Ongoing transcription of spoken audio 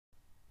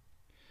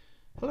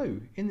Hello,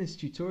 in this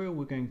tutorial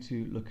we're going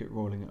to look at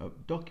rolling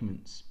up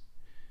documents.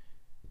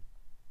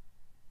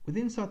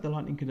 Inside the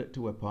Lightning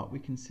Conductor web part we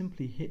can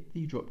simply hit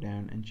the drop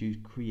down and choose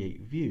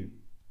Create View.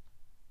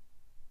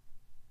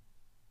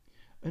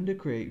 Under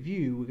Create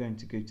View we're going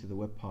to go to the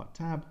web part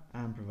tab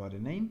and provide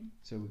a name,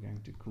 so we're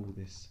going to call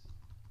this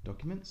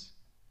Documents.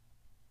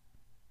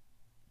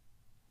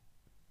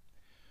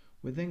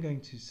 We're then going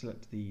to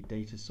select the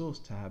Data Source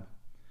tab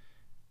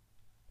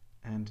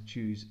and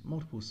choose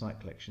multiple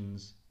site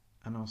collections,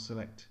 and I'll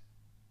select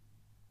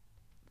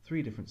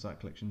 3 different site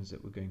collections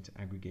that we're going to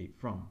aggregate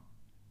from.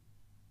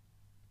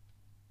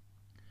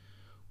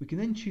 We can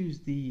then choose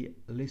the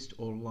list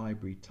or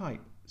library type,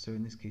 so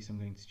in this case I'm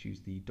going to choose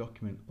the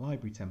document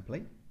library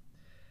template,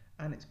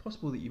 and it's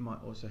possible that you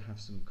might also have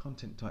some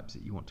content types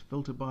that you want to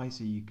filter by,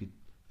 so you could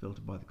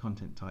filter by the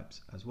content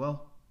types as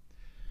well.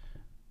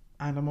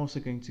 And I'm also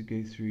going to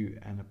go through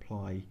and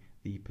apply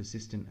the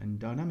persistent and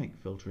dynamic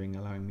filtering,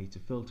 allowing me to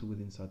filter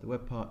inside the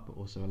web part but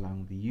also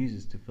allowing the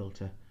users to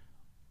filter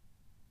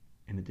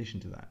in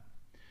addition to that.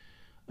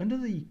 Under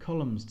the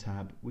Columns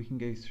tab we can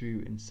go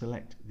through and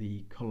select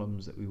the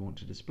columns that we want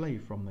to display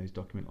from those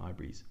document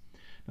libraries.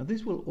 Now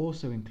this will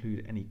also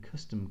include any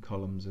custom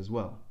columns as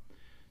well.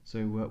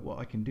 So what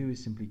I can do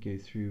is simply go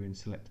through and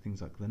select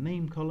things like the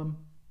name column.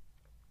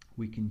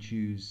 We can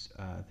choose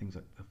things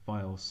like the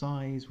file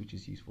size, which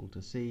is useful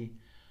to see.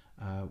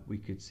 We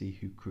could see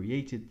who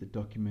created the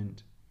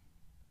document,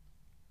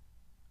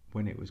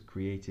 when it was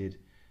created,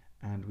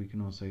 and we can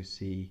also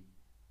see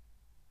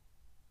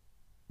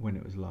when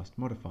it was last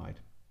modified.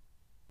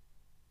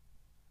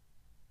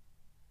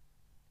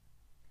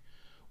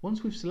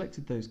 Once we've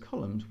selected those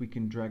columns, we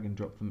can drag and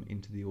drop them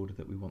into the order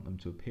that we want them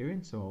to appear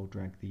in. So I'll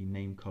drag the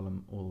name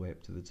column all the way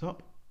up to the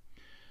top.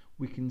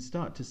 We can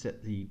start to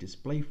set the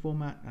display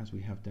format as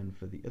we have done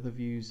for the other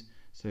views.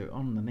 So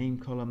on the name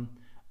column,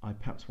 I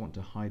perhaps want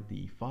to hide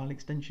the file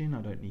extension.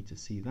 I don't need to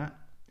see that.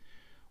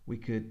 We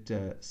could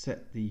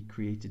set the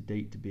created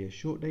date to be a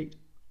short date,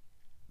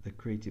 the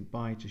created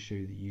by to show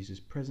the user's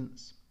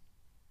presence,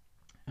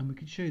 and we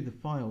could show the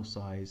file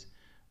size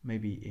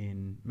maybe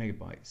in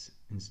megabytes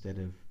instead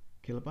of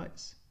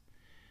kilobytes,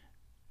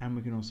 and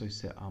we can also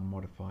set our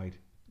modified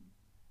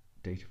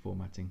data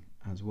formatting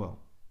as well.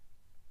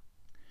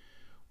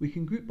 We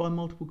can group by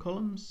multiple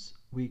columns.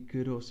 We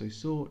could also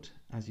sort,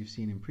 as you've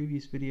seen in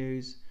previous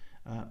videos,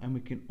 and we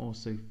can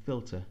also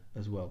filter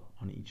as well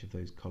on each of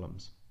those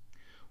columns.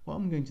 What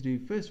I'm going to do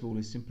first of all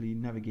is simply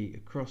navigate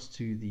across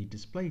to the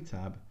Display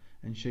tab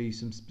and show you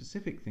some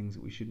specific things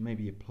that we should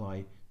maybe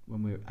apply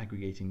when we're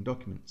aggregating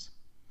documents.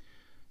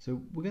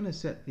 So we're going to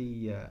set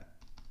the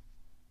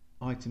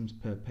items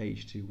per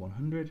page to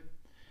 100,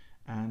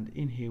 and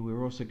in here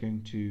we're also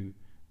going to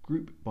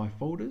group by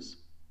folders,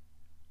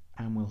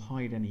 and we'll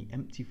hide any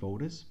empty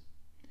folders.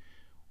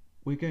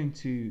 We're going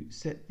to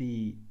set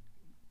the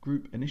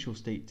group initial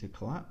state to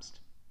collapsed,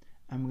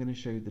 and we're going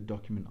to show the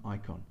document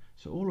icon.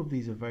 So all of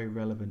these are very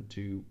relevant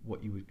to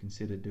what you would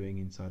consider doing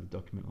inside a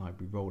document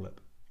library rollup.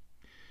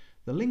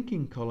 The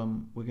linking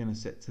column we're going to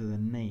set to the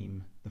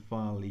name, the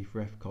file leaf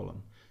ref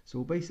column. So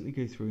we'll basically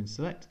go through and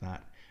select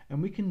that, and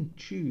we can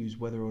choose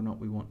whether or not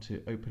we want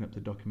to open up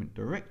the document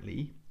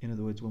directly. In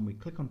other words, when we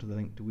click onto the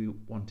link, do we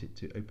want it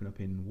to open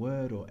up in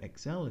Word or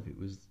Excel if it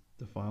was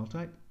the file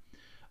type,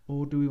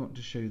 or do we want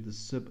to show the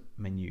sub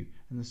menu?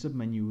 And the sub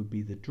menu would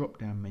be the drop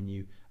down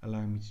menu,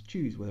 allowing me to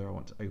choose whether I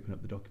want to open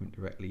up the document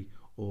directly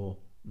or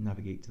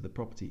navigate to the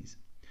properties.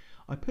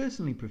 I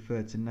personally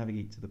prefer to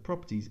navigate to the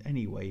properties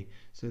anyway,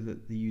 so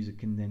that the user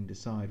can then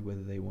decide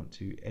whether they want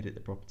to edit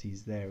the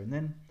properties there and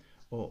then,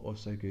 or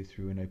also go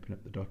through and open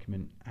up the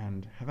document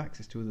and have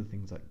access to other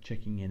things like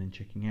checking in and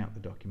checking out the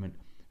document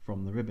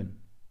from the ribbon.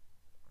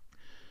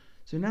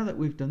 So now that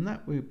we've done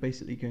that, we're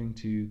basically going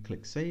to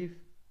click Save,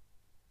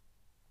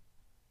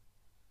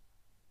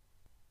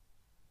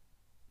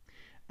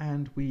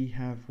 and we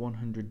have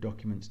 100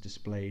 documents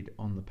displayed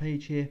on the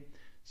page here.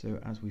 So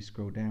as we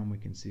scroll down we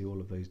can see all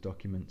of those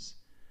documents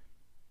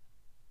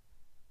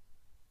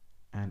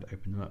and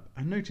open them up,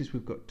 and notice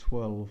we've got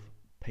 12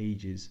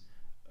 pages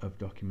of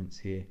documents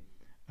here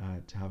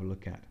to have a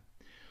look at.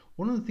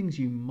 One of the things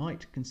you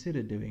might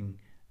consider doing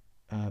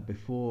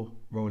before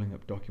rolling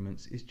up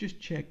documents is just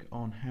check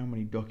on how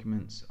many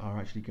documents are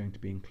actually going to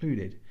be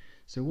included.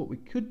 So what we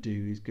could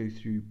do is go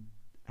through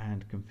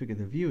and configure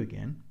the view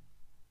again,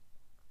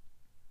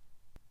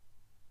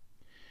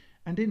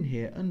 and in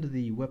here under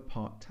the web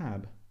part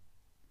tab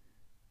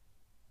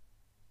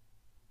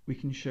we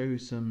can show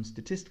some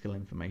statistical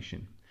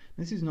information.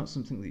 This is not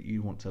something that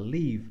you want to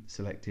leave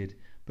selected,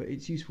 but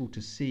it's useful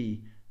to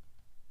see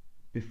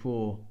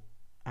before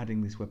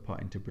adding this web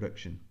part into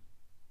production.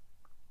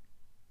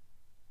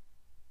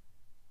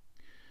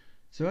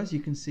 So as you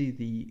can see,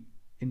 the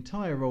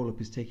entire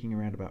rollup is taking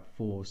around about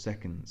 4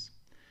 seconds.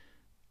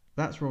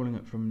 That's rolling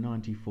up from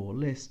 94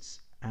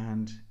 lists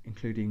and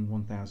including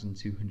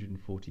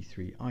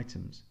 1,243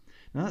 items.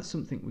 Now that's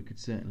something we could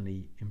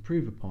certainly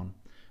improve upon,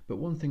 but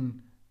one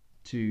thing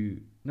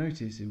to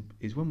notice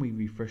is when we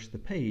refresh the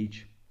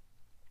page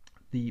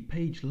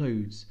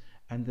loads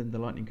and then the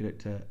Lightning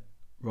Connector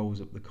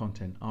rolls up the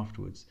content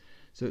afterwards.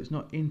 So it's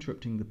not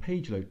interrupting the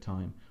page load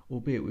time,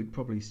 albeit we'd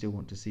probably still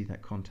want to see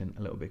that content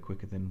a little bit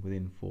quicker than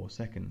within 4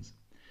 seconds.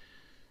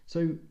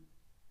 So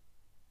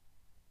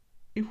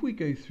if we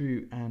go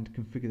through and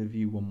configure the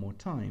view one more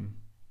time,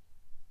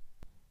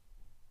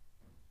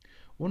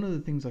 one of the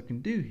things I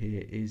can do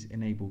here is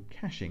enable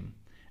caching,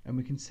 and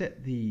we can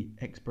set the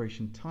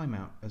expiration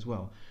timeout as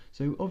well.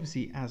 So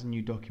obviously as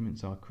new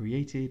documents are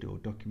created or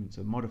documents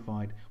are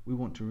modified, we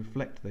want to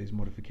reflect those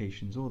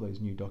modifications or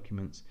those new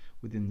documents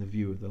within the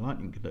view of the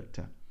Lightning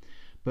Connector.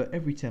 But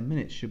every 10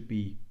 minutes should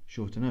be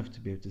short enough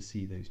to be able to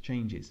see those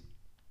changes.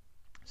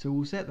 So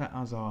we'll set that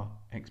as our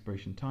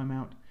expiration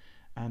timeout,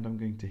 and I'm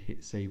going to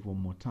hit save one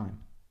more time.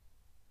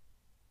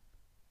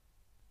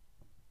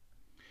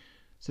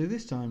 So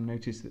this time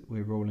notice that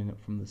we're rolling up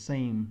from the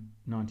same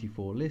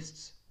 94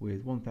 lists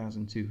with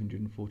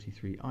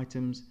 1,243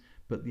 items,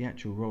 but the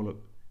actual rollup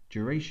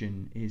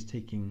duration is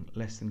taking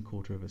less than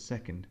 1/4 of a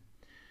second.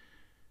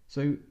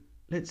 So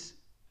let's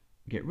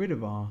get rid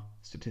of our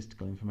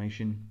statistical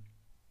information.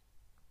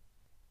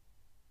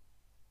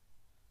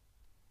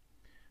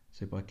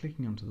 So by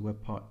clicking onto the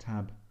Web Part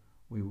tab,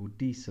 we will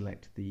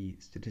deselect the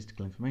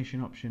statistical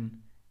information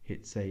option,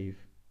 hit save,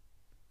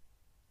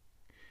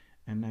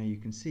 and now you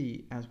can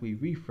see as we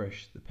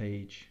refresh the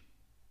page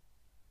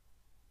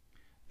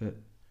that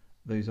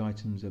those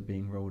items are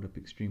being rolled up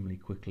extremely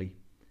quickly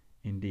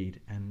indeed,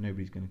 and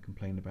nobody's going to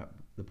complain about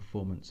the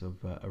performance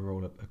of a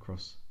roll up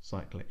across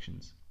site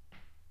collections.